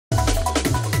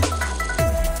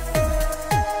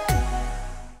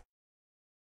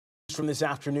From this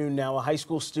afternoon now, a high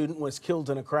school student was killed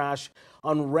in a crash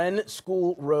on Wren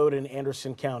School Road in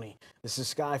Anderson County. This is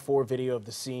Sky 4 video of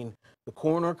the scene. The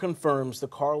coroner confirms the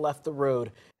car left the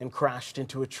road and crashed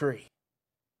into a tree.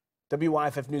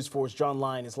 WYFF News 4's John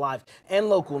Lyon is live and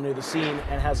local near the scene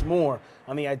and has more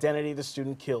on the identity of the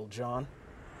student killed. John?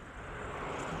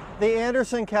 The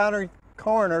Anderson County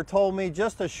coroner told me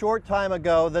just a short time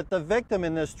ago that the victim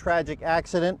in this tragic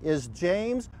accident is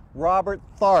James Robert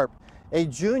Tharp, a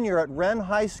junior at Wren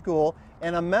High School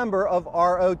and a member of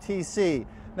ROTC.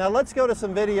 Now let's go to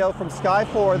some video from Sky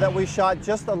 4 that we shot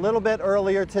just a little bit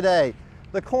earlier today.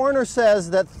 The coroner says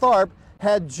that Tharp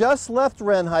had just left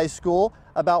Wren High School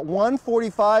about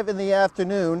 1:45 in the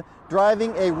afternoon,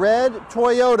 driving a red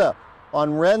Toyota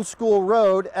on Wren School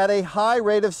Road at a high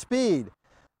rate of speed.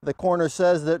 The coroner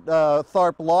says that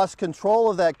Tharp lost control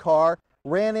of that car,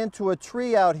 ran into a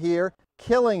tree out here,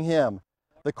 killing him.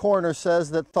 The coroner says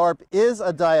that Tharp is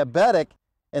a diabetic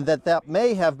and that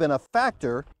may have been a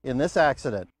factor in this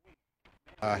accident.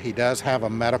 He does have a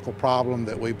medical problem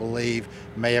that we believe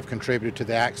may have contributed to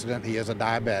the accident. He is a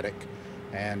diabetic,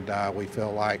 and we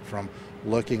feel like from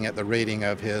looking at the reading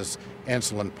of his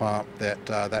insulin pump that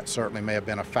that certainly may have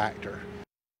been a factor.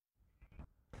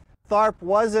 Tharp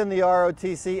was in the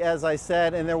ROTC, as I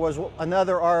said, and there was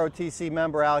another ROTC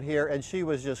member out here, and she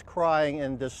was just crying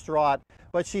and distraught.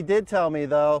 But she did tell me,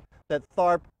 though, that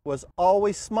Tharp was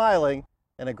always smiling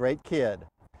and a great kid.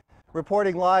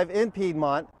 Reporting live in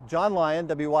Piedmont, John Lyon,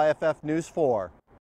 WYFF News 4.